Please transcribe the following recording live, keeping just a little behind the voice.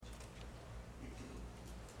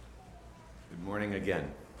Good morning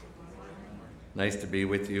again. Nice to be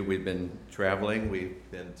with you. We've been traveling. We've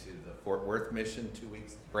been to the Fort Worth mission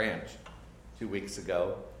 2 weeks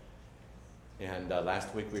ago. And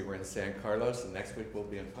last week we were in San Carlos, and next week we'll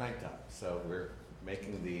be in Pinetop. So we're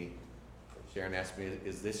making Sharon asked me,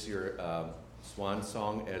 is this your swan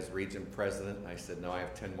song as region president? I said, no, I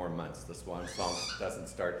have 10 more months. The swan song doesn't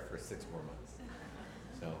start for 6 more months.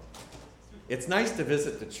 So it's nice to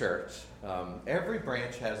visit the church. Every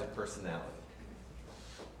branch has a personality.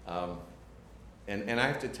 And I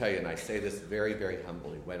have to tell you, and I say this very, very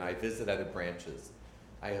humbly, when I visit other branches,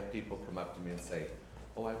 I have people come up to me and say,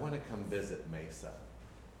 oh, I want to come visit Mesa.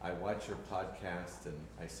 I watch your podcast, and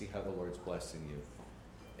I see how the Lord's blessing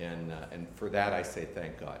you. And for that, I say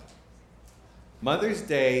thank God. Mother's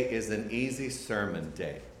Day is an easy sermon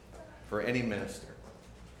day for any minister.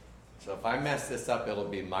 So if I mess this up, it'll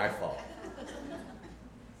be my fault.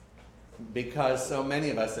 Because so many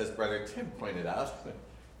of us, as Brother Tim pointed out,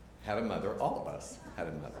 had a mother. All of us had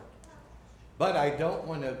a mother. But I don't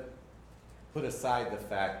want to put aside the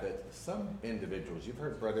fact that some individuals, you've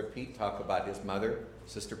heard Brother Pete talk about his mother,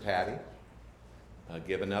 Sister Patty,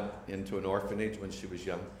 given up into an orphanage when she was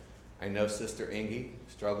young. I know Sister Ingy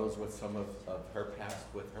struggles with some of her past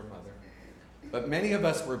with her mother. But many of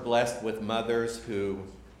us were blessed with mothers who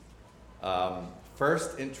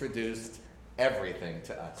first introduced everything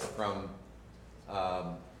to us, from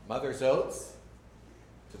Mother's Oats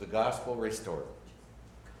to the Gospel Restored.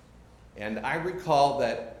 And I recall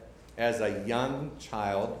that as a young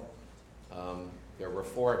child, there were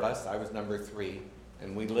 4 of us. I was number 3,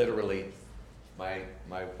 and we literally, my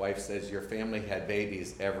wife says, your family had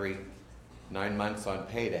babies every 9 months on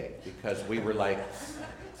payday, because we were like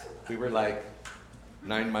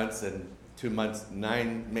 9 months and 2 months,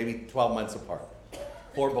 9, maybe 12 months apart.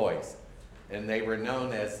 4 boys. And they were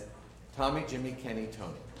known as Tommy, Jimmy, Kenny,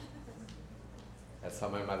 Tony. That's how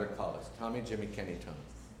my mother called us, Tommy, Jimmy, Kenny, Tony.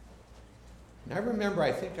 And I remember,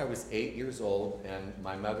 I think I was 8 years old, and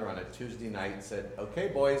my mother on a Tuesday night said, okay,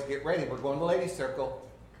 boys, get ready. We're going to Ladies' Circle.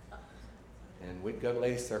 And we'd go to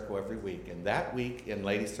Ladies' Circle every week. And that week in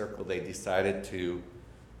Ladies' Circle, they decided to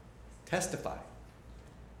testify.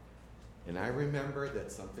 And I remember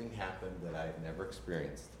that something happened that I had never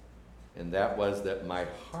experienced. And that was that my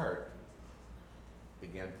heart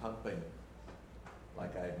began pumping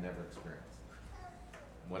like I had never experienced.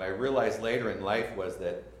 What I realized later in life was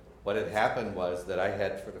that what had happened was that I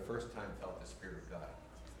had, for the first time, felt the Spirit of God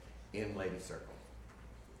in Ladies' Circle.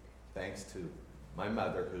 Thanks to my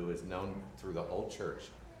mother, who is known through the whole church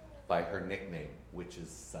by her nickname, which is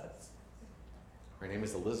Suds. Her name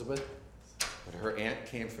is Elizabeth, but her aunt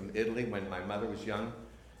came from Italy when my mother was young,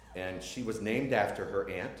 and she was named after her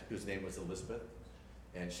aunt, whose name was Elizabeth,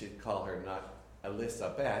 and she'd call her not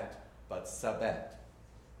Elizabeth, but Sabette,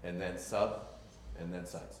 and then Sub, and then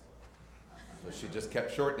Suds. So she just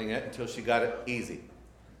kept shortening it until she got it easy.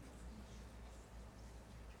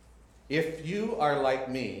 If you are like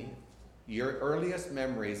me, your earliest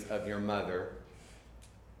memories of your mother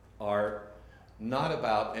are not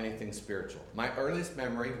about anything spiritual. My earliest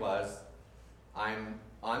memory was I'm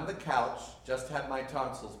on the couch, just had my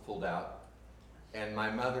tonsils pulled out, and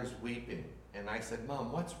my mother's weeping. And I said,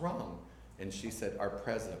 Mom, what's wrong? And she said, our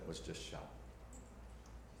president was just shot.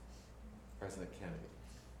 President Kennedy.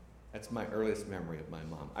 That's my earliest memory of my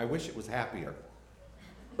mom. I wish it was happier.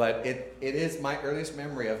 But it is my earliest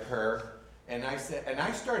memory of her. And I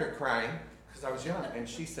started crying because I was young. And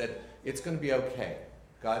she said, it's going to be okay.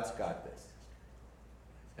 God's got this.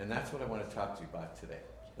 And that's what I want to talk to you about today.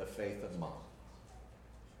 The faith of Mom.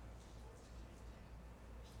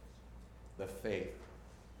 The faith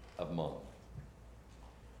of Mom.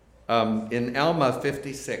 In Alma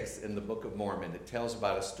 56, in the Book of Mormon, it tells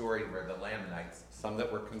about a story where the Lamanites, some that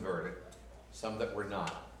were converted, some that were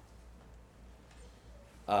not,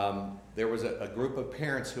 there was a group of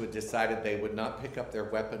parents who had decided they would not pick up their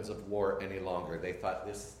weapons of war any longer. They thought,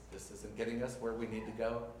 this isn't getting us where we need to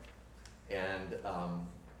go. And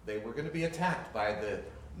they were going to be attacked by the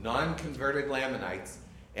non-converted Lamanites.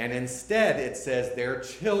 And instead, it says their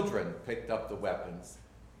children picked up the weapons.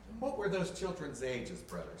 What were those children's ages,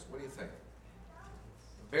 brothers? What do you think?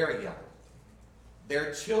 Very young.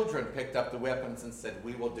 Their children picked up the weapons and said,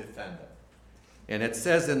 we will defend them. And it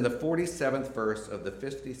says in the 47th verse of the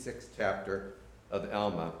 56th chapter of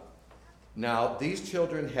Alma, now these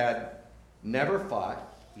children had never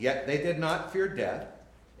fought, yet they did not fear death,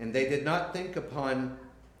 and they did not think upon,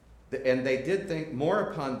 and they did think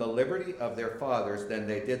more upon the liberty of their fathers than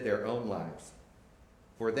they did their own lives.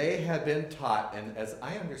 For they had been taught, and as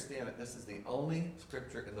I understand it, this is the only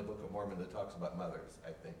scripture in the Book of Mormon that talks about mothers,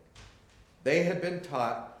 I think. They had been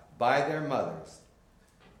taught by their mothers,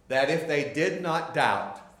 that if they did not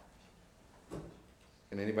doubt,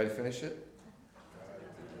 can anybody finish it?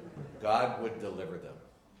 God would deliver them.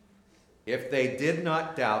 If they did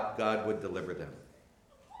not doubt, God would deliver them.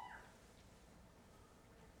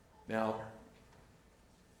 Now,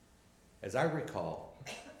 as I recall,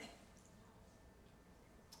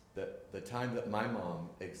 the time that my mom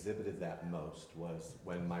exhibited that most was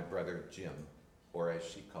when my brother Jim, or as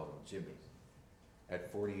she called him, Jimmy, at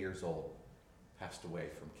 40 years old, passed away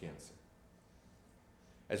from cancer.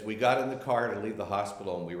 As we got in the car to leave the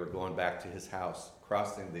hospital and we were going back to his house,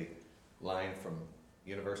 crossing the line from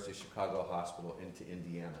University of Chicago Hospital into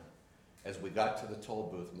Indiana, as we got to the toll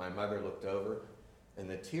booth, my mother looked over and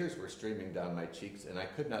the tears were streaming down my cheeks and I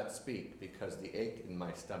could not speak because the ache in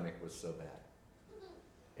my stomach was so bad.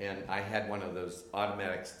 And I had one of those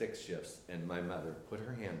automatic stick shifts, and my mother put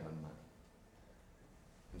her hand on mine.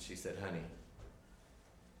 And she said, "Honey."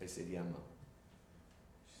 I said, "Yeah, Mom."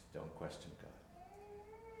 She said, "Don't question God."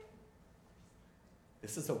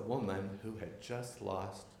 This is a woman who had just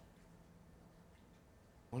lost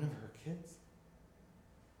one of her kids.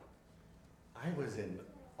 I was in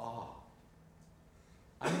awe.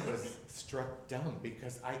 I was struck dumb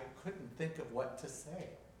because I couldn't think of what to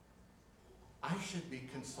say. I should be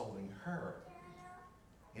consoling her.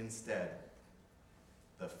 Instead,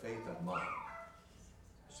 the faith of Mom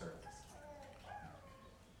surfaced.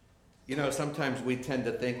 You know, sometimes we tend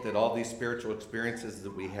to think that all these spiritual experiences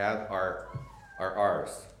that we have are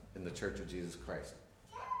ours in the Church of Jesus Christ.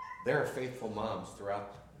 There are faithful moms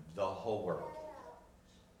throughout the whole world.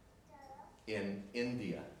 In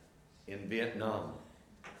India, in Vietnam,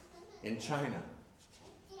 in China.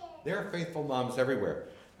 There are faithful moms everywhere.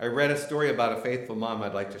 I read a story about a faithful mom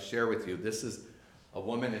I'd like to share with you. This is a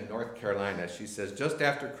woman in North Carolina. She says, "Just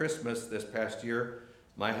after Christmas this past year,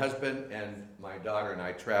 my husband and my daughter and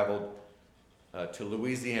I traveled to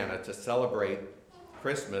Louisiana to celebrate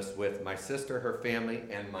Christmas with my sister, her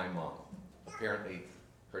family, and my mom." Apparently,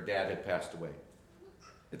 her dad had passed away.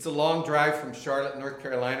 "It's a long drive from Charlotte, North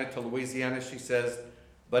Carolina to Louisiana," she says,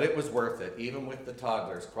 "but it was worth it, even with the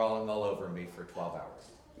toddlers crawling all over me for 12 hours.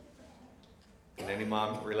 Can any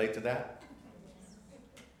mom relate to that?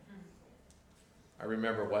 I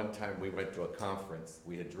remember one time we went to a conference.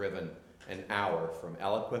 We had driven an hour from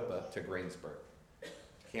Aliquippa to Greensburg.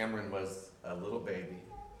 Cameron was a little baby,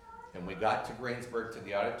 and we got to Greensburg to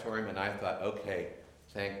the auditorium, and I thought, okay,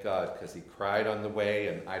 thank God, because he cried on the way,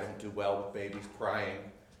 and I don't do well with babies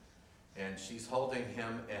crying. And she's holding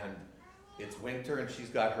him, and it's winter, and she's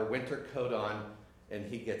got her winter coat on, and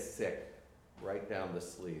he gets sick right down the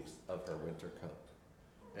sleeves of her winter coat.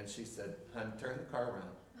 And she said, "Hon, turn the car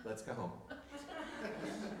around. Let's go home."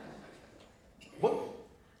 What?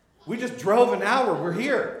 We just drove an hour. We're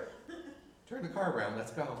here. Turn the car around.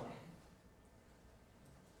 Let's go home.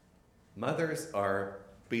 Mothers are,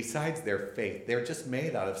 besides their faith, they're just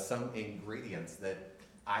made out of some ingredients that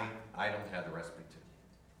I don't have the recipe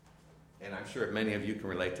to. And I'm sure many of you can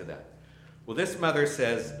relate to that. Well, this mother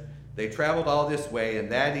says, they traveled all this way, and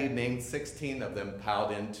that evening, 16 of them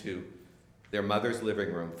piled into their mother's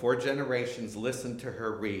living room. 4 generations listened to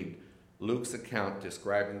her read Luke's account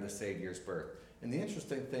describing the Savior's birth. And the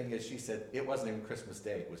interesting thing is, she said it wasn't even Christmas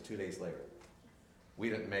Day. It was 2 days later. We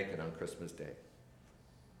didn't make it on Christmas Day.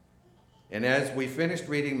 And as we finished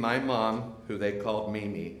reading, my mom, who they called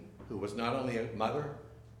Mimi, who was not only a mother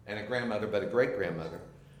and a grandmother, but a great-grandmother,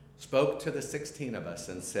 spoke to the 16 of us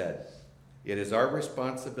and said, "It is our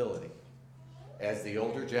responsibility as the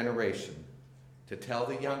older generation to tell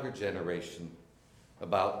the younger generation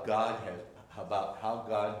about how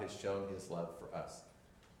God has shown his love for us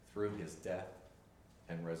through his death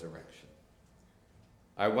and resurrection.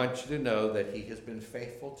 I want you to know that he has been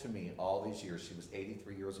faithful to me all these years." She was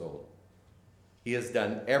 83 years old. "He has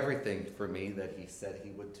done everything for me that he said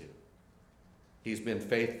he would do. He's been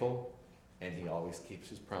faithful, and he always keeps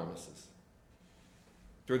his promises."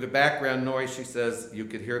 Through the background noise, she says, you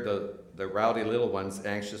could hear the rowdy little ones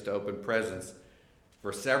anxious to open presents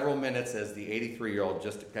for several minutes as the 83-year-old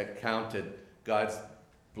just counted God's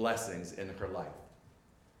blessings in her life.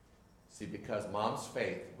 See, because Mom's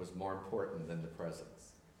faith was more important than the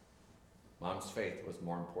presents. Mom's faith was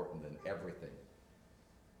more important than everything.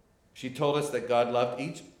 She told us that God loved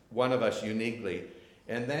each one of us uniquely,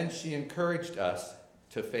 and then she encouraged us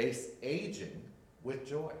to face aging with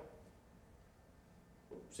joy.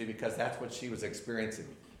 See, because that's what she was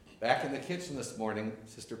experiencing. Back in the kitchen this morning,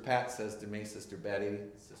 Sister Pat says to me, Sister Betty,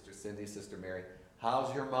 Sister Cindy, Sister Mary,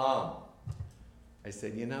 "How's your mom?" I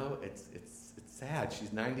said, "You know, it's sad.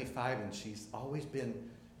 She's 95 and she's always been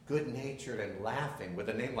good-natured and laughing. With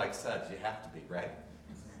a name like Suds, you have to be, right?"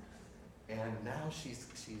 And now she's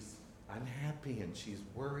unhappy and she's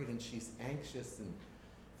worried and she's anxious. And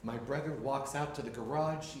my brother walks out to the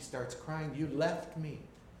garage. She starts crying. You left me.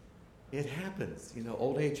 It happens.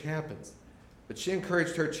 Old age happens. But she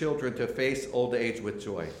encouraged her children to face old age with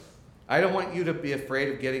joy. I don't want you to be afraid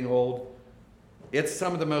of getting old. It's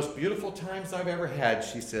some of the most beautiful times I've ever had,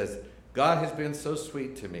 she says. God has been so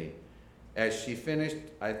sweet to me. As she finished,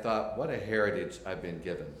 I thought, what a heritage I've been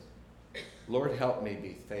given. Lord, help me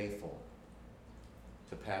be faithful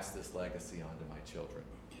to pass this legacy on to my children.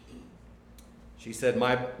 She said,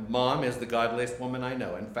 my mom is the godliest woman I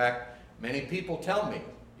know. In fact, many people tell me,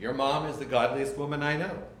 your mom is the godliest woman I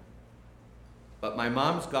know. But my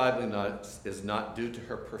mom's godliness is not due to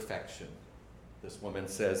her perfection. This woman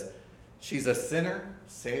says, she's a sinner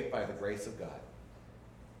saved by the grace of God,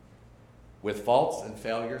 with faults and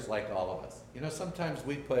failures like all of us. Sometimes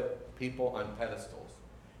we put people on pedestals,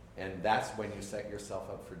 and that's when you set yourself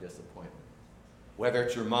up for disappointment, whether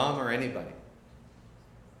it's your mom or anybody.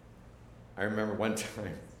 I remember one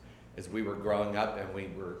time as we were growing up and we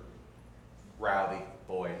were rowdy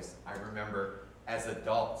boys, I remember as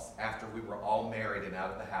adults, after we were all married and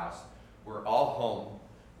out of the house, we're all home,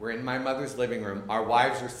 we're in my mother's living room, our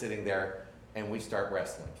wives are sitting there, and we start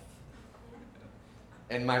wrestling.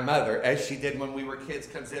 And my mother, as she did when we were kids,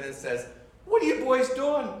 comes in and says, what are you boys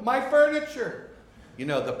doing? My furniture.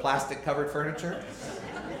 The plastic covered furniture?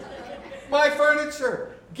 My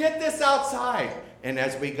furniture. Get this outside. And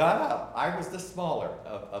as we got up, I was the smaller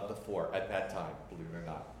of the four at that time, believe it or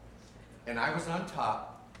not. And I was on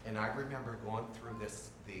top, and I remember going through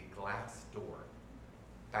the glass door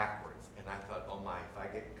backwards. And I thought, oh my, if I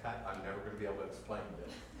get cut, I'm never going to be able to explain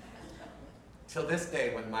this. Till this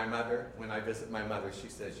day, when I visit my mother, she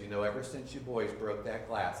says, ever since you boys broke that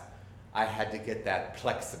glass, I had to get that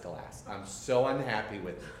plexiglass. I'm so unhappy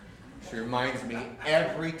with it. She reminds me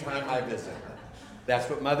every time I visit her. That's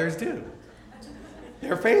what mothers do.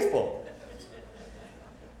 They're faithful.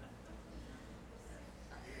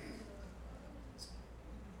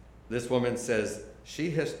 This woman says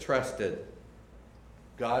she has trusted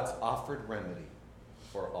God's offered remedy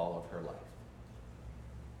for all of her life.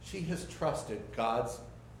 She has trusted God's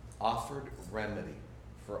offered remedy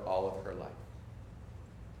for all of her life.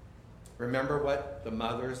 Remember what the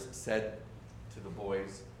mothers said to the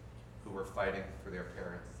boys who were fighting for their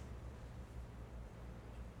parents?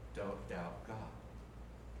 Don't doubt God.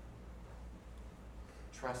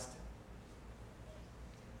 Trust Him.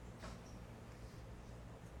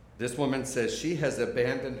 This woman says she has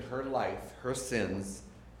abandoned her life, her sins,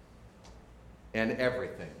 and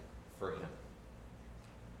everything for Him.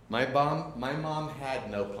 My mom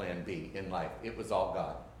had no plan B in life. It was all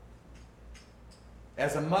God.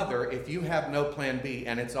 As a mother, if you have no plan B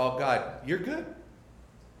and it's all God, you're good.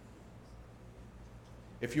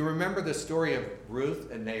 If you remember the story of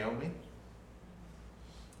Ruth and Naomi,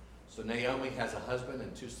 so Naomi has a husband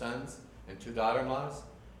and 2 sons and 2 daughter-in-laws,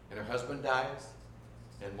 and her husband dies,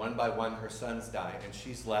 and one by one her sons die, and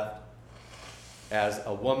she's left as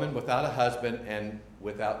a woman without a husband and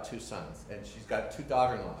without 2 sons, and she's got 2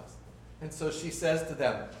 daughter-in-laws. And so she says to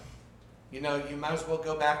them, you might as well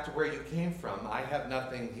go back to where you came from. I have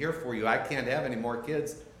nothing here for you. I can't have any more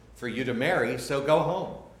kids for you to marry, so go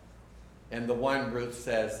home. And the one, Ruth,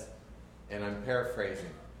 says, and I'm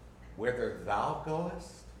paraphrasing, whither thou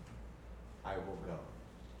goest, I will go.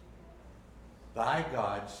 Thy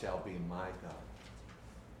God shall be my God.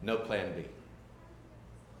 No plan B.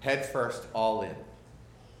 Head first, all in.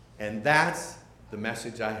 And that's the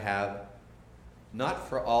message I have, not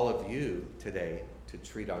for all of you today to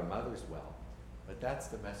treat our mothers well, but that's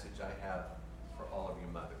the message I have for all of you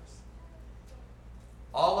mothers.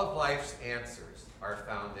 All of life's answers are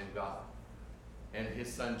found in God and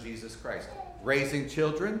His Son, Jesus Christ. Raising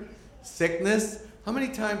children, sickness. How many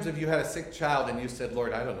times have you had a sick child and you said,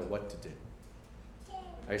 Lord, I don't know what to do?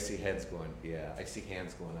 I see heads going, yeah, I see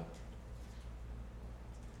hands going up.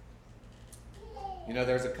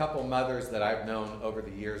 There's a couple mothers that I've known over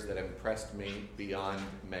the years that impressed me beyond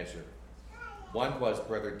measure. One was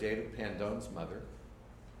Brother David Pandone's mother.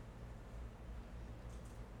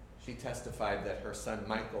 She testified that her son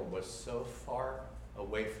Michael was so far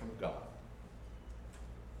away from God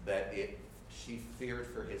that she feared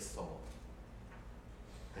for his soul.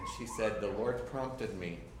 And she said, the Lord prompted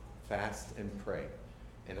me, fast and pray.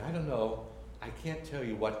 And I don't know, I can't tell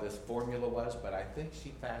you what this formula was, but I think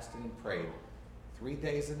she fasted and prayed 3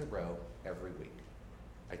 days in a row every week.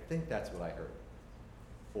 I think that's what I heard.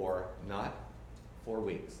 For not 4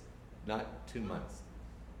 weeks, not 2 months,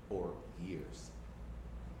 for years.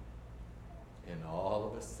 And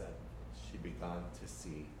all of a sudden, she began to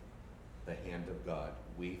see the hand of God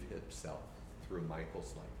weave himself through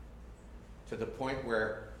Michael's life to the point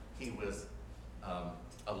where he was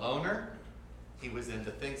a loner. He was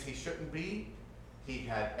into things he shouldn't be. He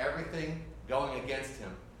had everything going against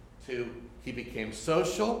him. He became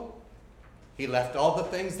social. He left all the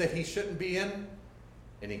things that he shouldn't be in,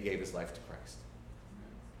 and he gave his life to Christ.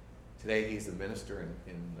 Today he's a minister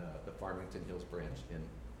in the Farmington Hills branch in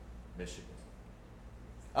Michigan.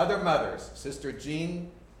 Other mothers, Sister Jean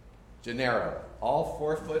Gennaro, all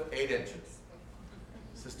 4 foot 8 inches.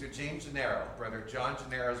 Sister Jean Gennaro, Brother John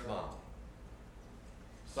Gennaro's mom,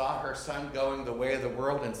 saw her son going the way of the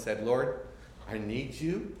world and said, Lord, I need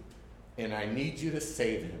you, and I need you to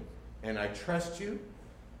save him. And I trust you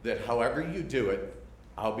that however you do it,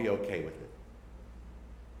 I'll be okay with it.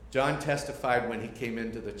 John testified when he came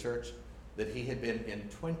into the church that he had been in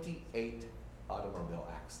 28 automobile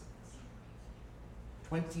accidents.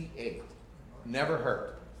 28. Never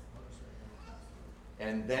hurt.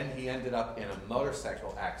 And then he ended up in a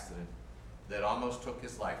motorcycle accident that almost took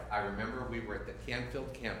his life. I remember we were at the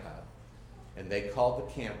Canfield campout, and they called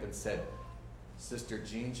the camp and said, Sister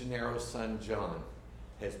Jean Gennaro's son, John,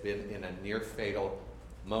 has been in a near-fatal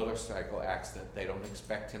motorcycle accident. They don't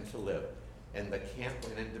expect him to live. And the camp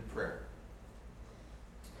went into prayer.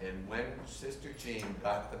 And when Sister Jean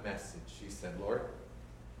got the message, she said, Lord,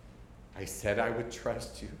 I said I would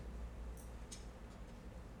trust you.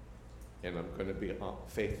 And I'm going to be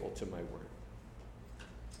faithful to my word.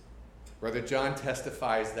 Brother John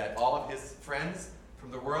testifies that all of his friends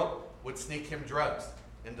from the world would sneak him drugs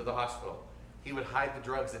into the hospital. He would hide the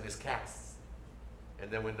drugs in his casts.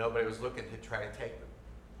 And then when nobody was looking, he'd try to take them.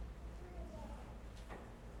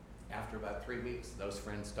 After about 3 weeks, those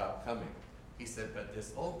friends stopped coming. He said, but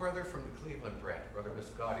this old brother from the Cleveland branch, Brother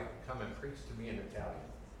Viscotti, would come and preach to me in Italian.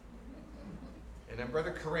 And then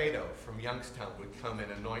Brother Corrado from Youngstown would come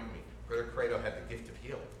and anoint me. Brother Corrado had the gift of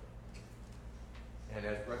healing. And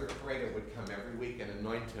as Brother Corrado would come every week and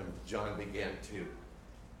anoint him, John began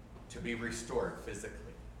to be restored physically.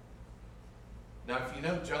 Now, if you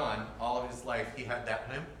know John, all of his life, he had that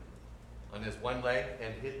limp on his one leg,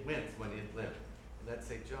 and he'd wince when he'd limp. And I'd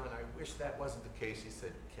say, John, I wish that wasn't the case. He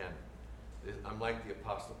said, Ken, I'm like the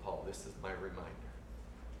Apostle Paul. This is my reminder.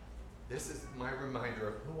 This is my reminder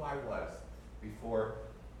of who I was before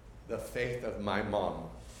the faith of my mom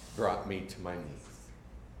brought me to my knees.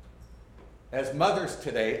 As mothers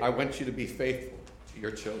today, I want you to be faithful to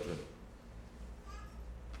your children.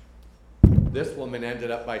 This woman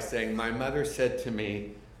ended up by saying, my mother said to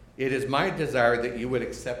me, it is my desire that you would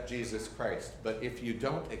accept Jesus Christ, but if you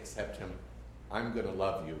don't accept him, I'm going to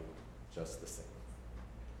love you just the same.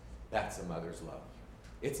 That's a mother's love.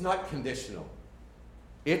 It's not conditional.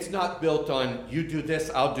 It's not built on, you do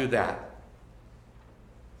this, I'll do that.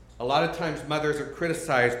 A lot of times mothers are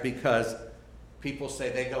criticized because people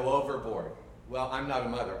say they go overboard. Well, I'm not a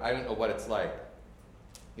mother. I don't know what it's like.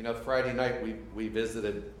 You know, Friday night we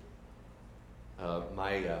visited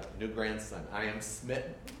my new grandson. I am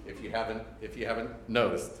smitten. If you haven't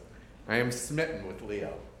noticed, I am smitten with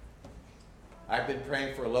Leo. I've been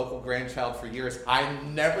praying for a local grandchild for years. I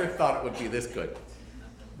never thought it would be this good.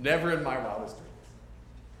 Never in my wildest dreams.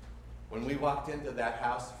 When we walked into that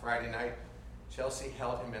house Friday night, Chelsea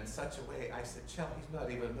held him in such a way. I said, Chelsea, he's not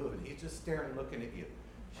even moving. He's just staring, looking at you.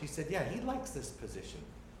 She said, yeah, he likes this position.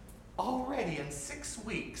 Already in 6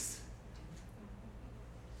 weeks,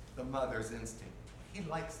 the mother's instinct. He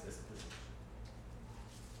likes this position.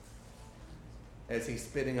 As he's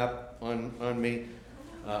spitting up on me,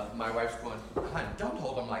 my wife's going, hon, don't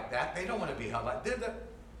hold him like that. They don't want to be held like that.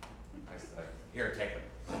 I said, here, take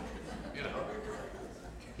him. You know,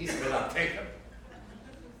 he said, I'll take him.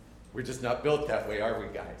 We're just not built that way, are we,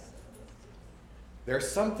 guys? There's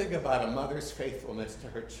something about a mother's faithfulness to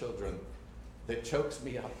her children that chokes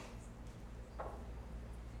me up.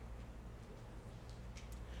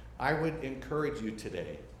 I would encourage you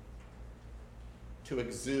today to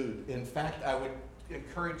exude. In fact, I would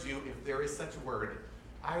encourage you, if there is such a word,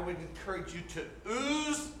 I would encourage you to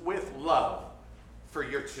ooze with love for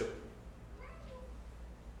your children.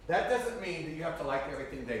 That doesn't mean that you have to like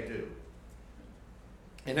everything they do.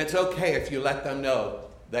 And it's okay if you let them know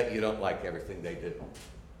that you don't like everything they do.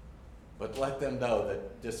 But let them know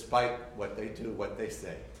that despite what they do, what they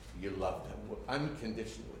say, you love them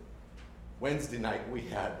unconditionally. Wednesday night, we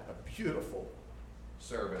had a beautiful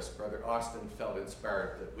service. Brother Austin felt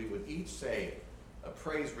inspired that we would each say a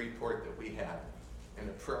praise report that we had and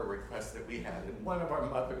a prayer request that we had. And one of our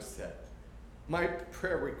mothers said, my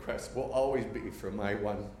prayer request will always be for my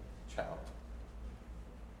one child.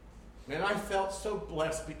 And I felt so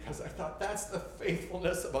blessed because I thought that's the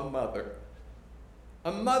faithfulness of a mother.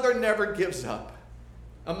 A mother never gives up.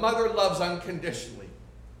 A mother loves unconditionally.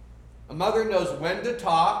 A mother knows when to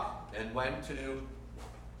talk and when to,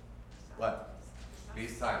 what? Be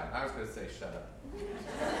silent. I was going to say shut up.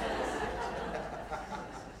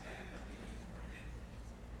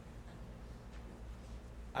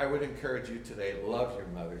 I would encourage you today, love your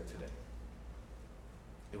mother today.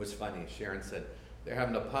 It was funny. Sharon said, they're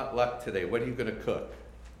having a potluck today. What are you going to cook?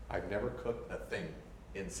 I've never cooked a thing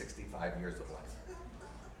in 65 years of life.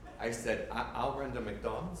 I said, I'll run to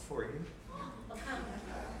McDonald's for you.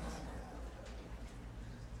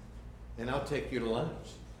 And I'll take you to lunch.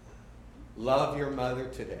 Love your mother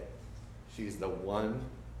today. She's the one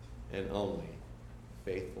and only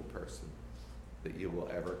faithful person that you will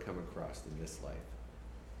ever come across in this life.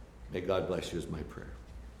 May God bless you is my prayer.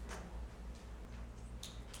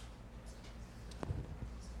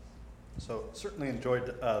 So certainly enjoyed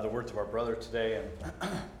the words of our brother today,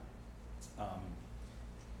 and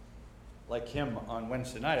like him on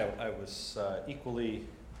Wednesday night, I was equally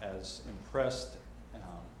as impressed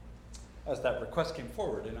as that request came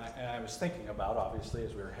forward, and I was thinking about, obviously,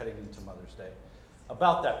 as we were heading into Mother's Day,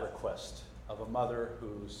 about that request of a mother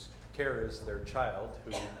whose care is their child,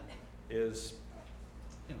 who is,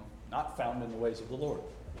 not found in the ways of the Lord.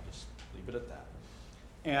 We'll just leave it at that.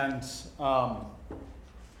 And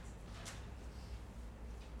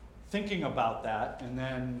thinking about that, and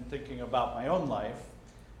then thinking about my own life,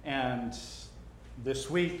 and this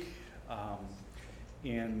week,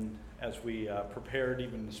 as we prepared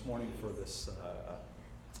even this morning for this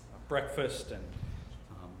breakfast and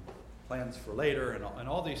plans for later, and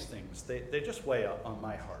all these things, they just weigh on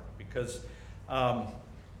my heart, because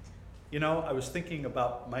I was thinking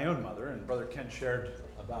about my own mother, and Brother Ken shared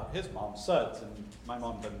about his mom, Suds, and my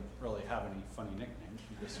mom didn't really have any funny nicknames.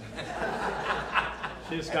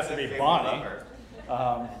 She just got to be Bonnie,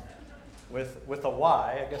 with a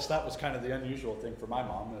Y. I guess that was kind of the unusual thing for my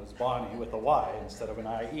mom. It was Bonnie with a Y instead of an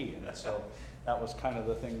I-E, and so that was kind of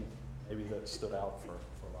the thing maybe that stood out for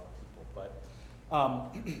a lot of people. But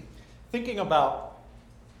thinking about,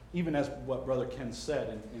 even as what Brother Ken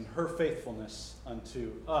said, in her faithfulness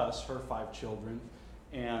unto us, her 5 children,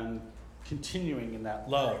 and continuing in that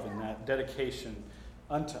love and that dedication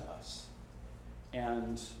unto us.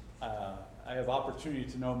 And I have opportunity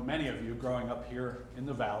to know many of you growing up here in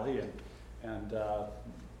the valley, and a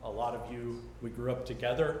lot of you, we grew up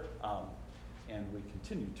together, and we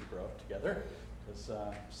continue to grow up together, because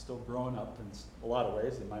still growing up in a lot of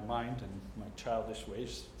ways, in my mind, and my childish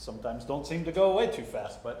ways sometimes don't seem to go away too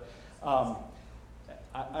fast. But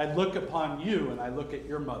I look upon you, and I look at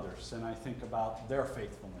your mothers, and I think about their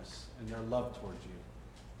faithfulness and their love towards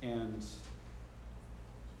you. And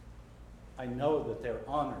I know that they're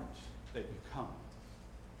honored that you come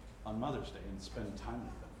on Mother's Day and spend time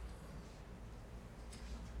with them.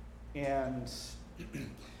 And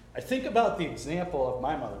I think about the example of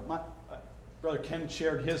my mother. Brother Ken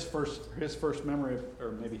shared his first memory,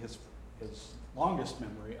 or maybe his longest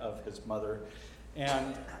memory of his mother.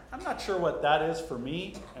 And I'm not sure what that is for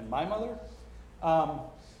me and my mother,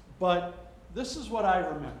 but this is what I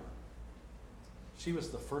remember. She was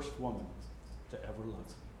the first woman to ever love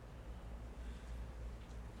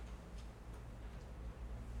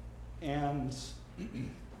me. And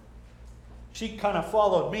she kind of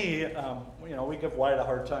followed me. We give Wyatt a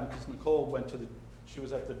hard time because Nicole she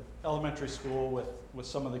was at the elementary school with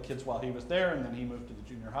some of the kids while he was there, and then he moved to the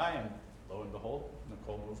junior high, and lo and behold,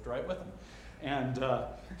 Nicole moved right with him. And,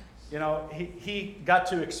 he got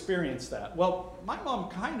to experience that. Well, my mom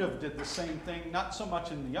kind of did the same thing, not so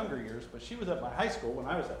much in the younger years, but she was at my high school when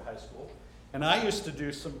I was at high school. And I used to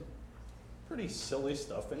do some pretty silly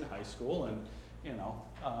stuff in high school, and,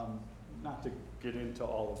 not to get into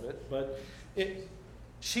all of it, but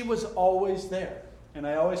she was always there. And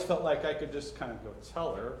I always felt like I could just kind of go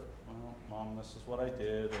tell her, well, Mom, this is what I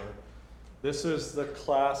did, or this is the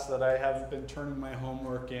class that I haven't been turning my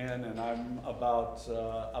homework in, and I'm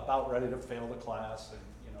about ready to fail the class, and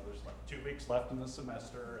there's like 2 weeks left in the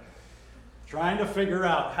semester, and trying to figure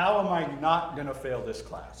out how am I not going to fail this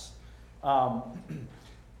class.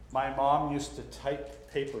 My mom used to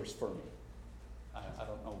type papers for me. I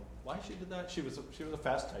don't know why she did that. She was a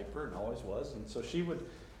fast typer and always was, and so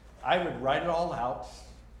I would write it all out,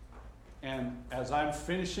 and as I'm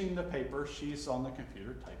finishing the paper, she's on the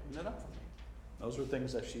computer typing it up for me. Those were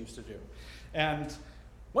things that she used to do. And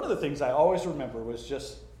one of the things I always remember was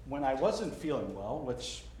just when I wasn't feeling well,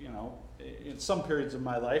 which, in some periods of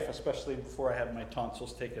my life, especially before I had my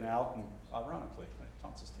tonsils taken out, and ironically, my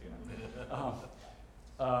tonsils taken out,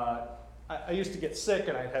 I used to get sick,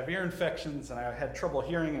 and I'd have ear infections, and I had trouble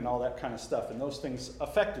hearing and all that kind of stuff, and those things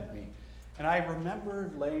affected me. And I remember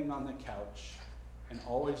laying on the couch and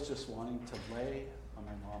always just wanting to lay on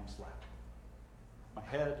my mom's lap. My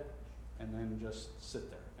head, and then just sit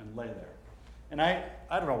there and lay there. And I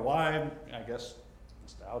don't know why, I guess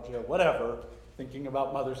nostalgia, whatever, thinking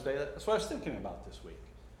about Mother's Day. That's what I was thinking about this week.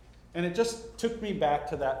 And it just took me back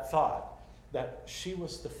to that thought that she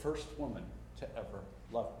was the first woman to ever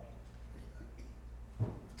love me.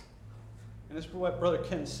 And as what Brother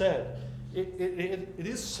Ken said, it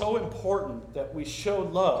is so important that we show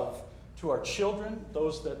love to our children,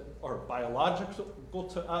 those that are biological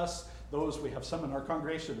to us, those we have some in our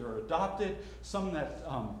congregation that are adopted, some that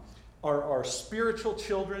are our spiritual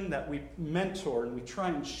children that we mentor and we try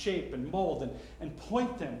and shape and mold and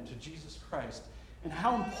point them to Jesus Christ, and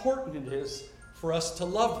how important it is for us to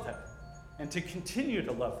love them and to continue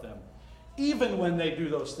to love them, even when they do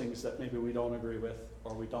those things that maybe we don't agree with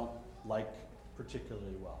or we don't like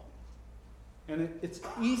particularly well. And it's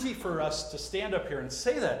easy for us to stand up here and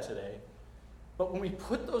say that today, but when we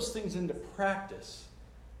put those things into practice,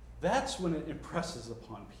 that's when it impresses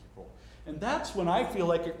upon people. And that's when I feel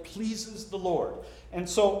like it pleases the Lord. And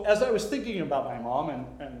so as I was thinking about my mom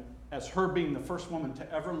and as her being the first woman to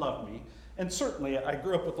ever love me, and certainly I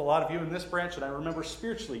grew up with a lot of you in this branch, and I remember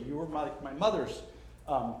spiritually, you were my mother's,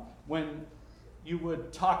 when you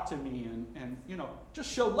would talk to me and just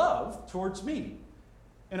show love towards me.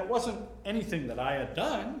 And it wasn't anything that I had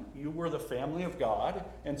done. You were the family of God,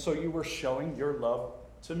 and so you were showing your love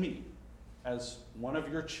to me as one of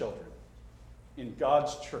your children in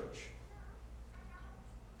God's church.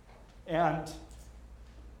 And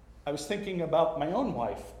I was thinking about my own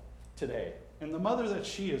wife today and the mother that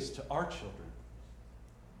she is to our children.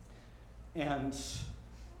 And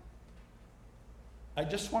I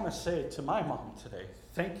just want to say to my mom today,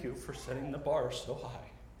 thank you for setting the bar so high.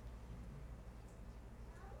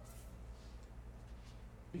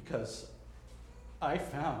 Because I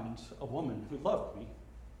found a woman who loved me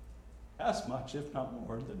as much, if not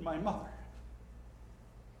more, than my mother.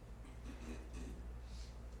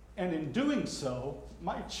 And in doing so,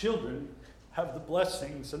 my children have the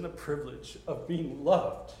blessings and the privilege of being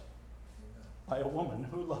loved by a woman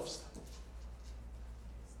who loves them.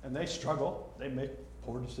 And they struggle, they make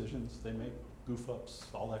poor decisions, they make goof-ups,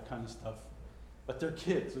 all that kind of stuff. But they're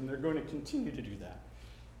kids, and they're going to continue to do that.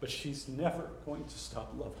 But she's never going to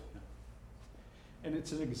stop loving them. And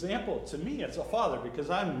it's an example to me as a father, because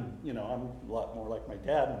I'm a lot more like my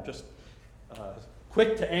dad. I'm just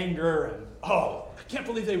quick to anger and, I can't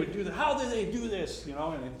believe they would do that. How did they do this? And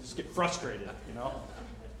I just get frustrated,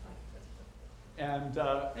 And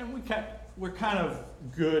we're kind of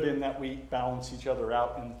good in that we balance each other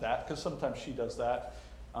out in that, because sometimes she does that.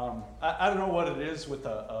 I don't know what it is with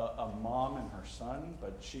a mom and her son,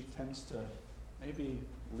 but she tends to maybe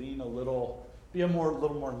be a little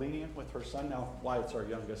more lenient with her son. Now, Wyatt's our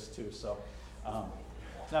youngest too, so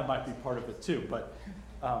that might be part of it too. But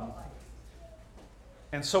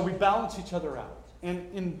and so we balance each other out.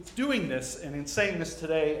 And in doing this, and in saying this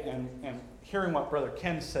today, and hearing what Brother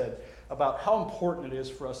Ken said about how important it is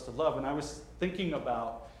for us to love, and I was thinking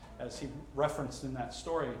about, as he referenced in that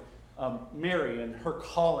story, Mary and her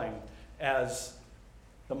calling as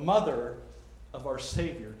the mother of our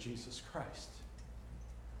Savior, Jesus Christ.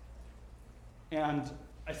 And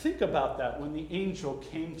I think about that when the angel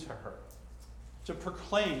came to her to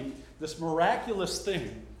proclaim this miraculous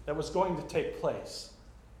thing that was going to take place,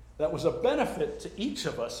 that was a benefit to each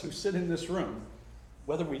of us who sit in this room,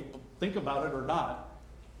 whether we think about it or not.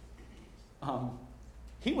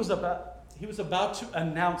 He was about to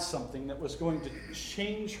announce something that was going to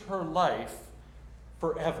change her life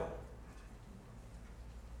forever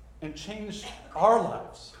and change our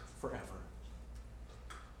lives forever.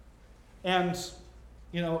 And,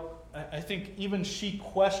 I think even she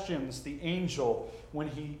questions the angel when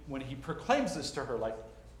he proclaims this to her, like,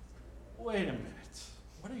 wait a minute,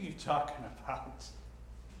 what are you talking about?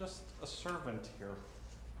 Just a servant here.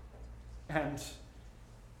 And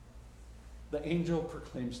the angel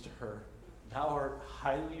proclaims to her, thou art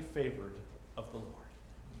highly favored of the Lord.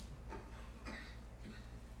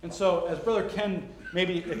 And so, as Brother Ken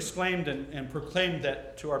maybe exclaimed and proclaimed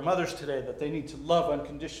that to our mothers today, that they need to love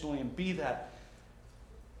unconditionally and be that,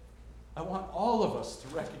 I want all of us to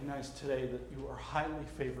recognize today that you are highly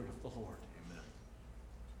favored of the Lord. Amen.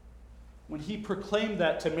 When he proclaimed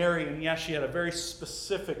that to Mary, and yes, she had a very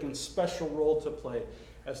specific and special role to play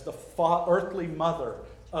as the earthly mother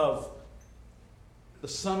of the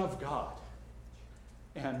Son of God.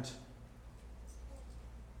 And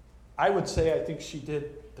I would say I think she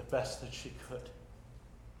did the best that she could.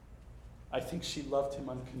 I think she loved him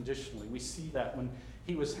unconditionally. We see that when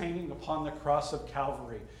he was hanging upon the cross of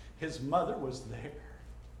Calvary. his mother was there.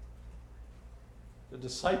 The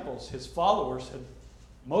disciples, his followers,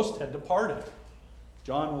 most had departed.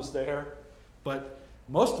 John was there, but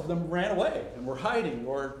most of them ran away and were hiding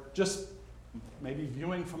or just maybe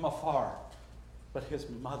viewing from afar. But his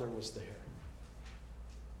mother was there.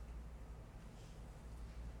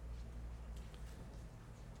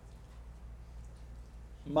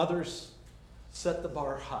 Mothers, set the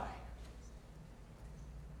bar high.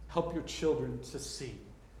 Help your children to see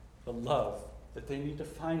the love that they need to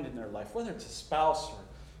find in their life, whether it's a spouse or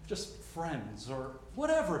just friends or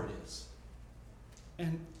whatever it is.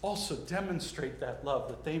 And also demonstrate that love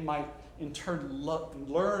that they might in turn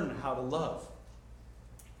learn how to love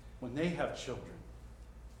when they have children.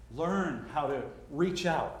 Learn how to reach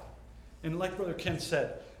out. And like Brother Ken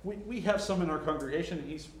said, we have some in our congregation, and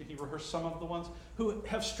he rehearsed some of the ones, who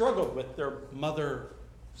have struggled with their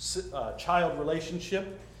mother-child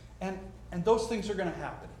relationship, and those things are going to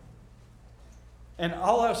happen. And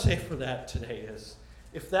all I'll say for that today is,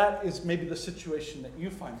 if that is maybe the situation that you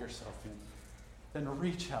find yourself in, then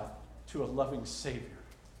reach out to a loving Savior,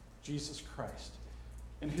 Jesus Christ,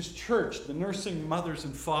 and his church, the nursing mothers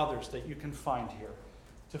and fathers that you can find here,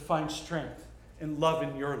 to find strength and love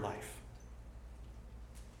in your life.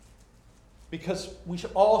 Because we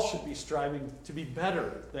all should be striving to be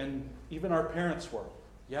better than even our parents were.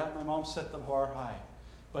 Yeah, my mom set the bar high.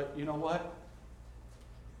 But you know what?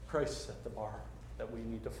 Christ set the bar that we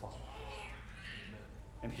need to follow.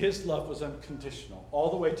 And his love was unconditional,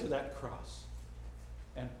 all the way to that cross.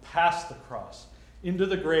 And past the cross, into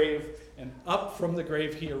the grave, and up from the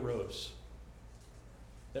grave he arose.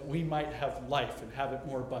 That we might have life and have it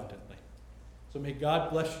more abundantly. So may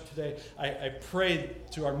God bless you today. I pray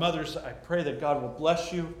to our mothers, I pray that God will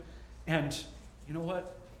bless you. And you know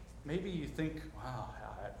what? Maybe you think, wow,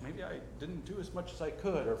 maybe I didn't do as much as I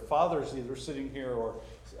could. Or fathers either sitting here or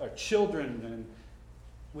children. And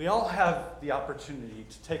we all have the opportunity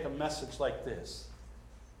to take a message like this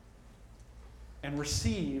and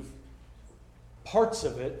receive parts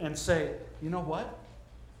of it and say, you know what?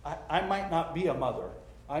 I might not be a mother.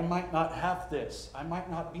 I might not have this. I might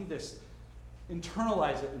not be this.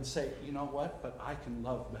 Internalize it and say, you know what? But I can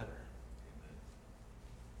love better.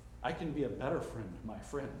 I can be a better friend to my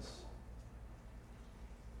friends.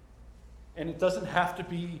 And it doesn't have to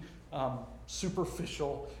be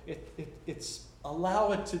superficial. It's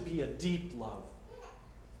allow it to be a deep love.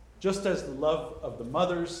 Just as the love of the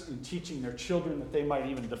mothers in teaching their children that they might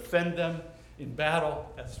even defend them in battle,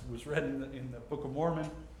 as was read in the Book of Mormon,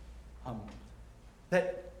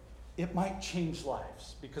 that it might change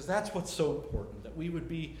lives, because that's what's so important, that we would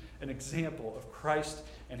be an example of Christ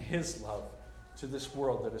and his love to this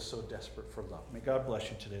world that is so desperate for love. May God bless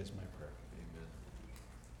you today is my prayer.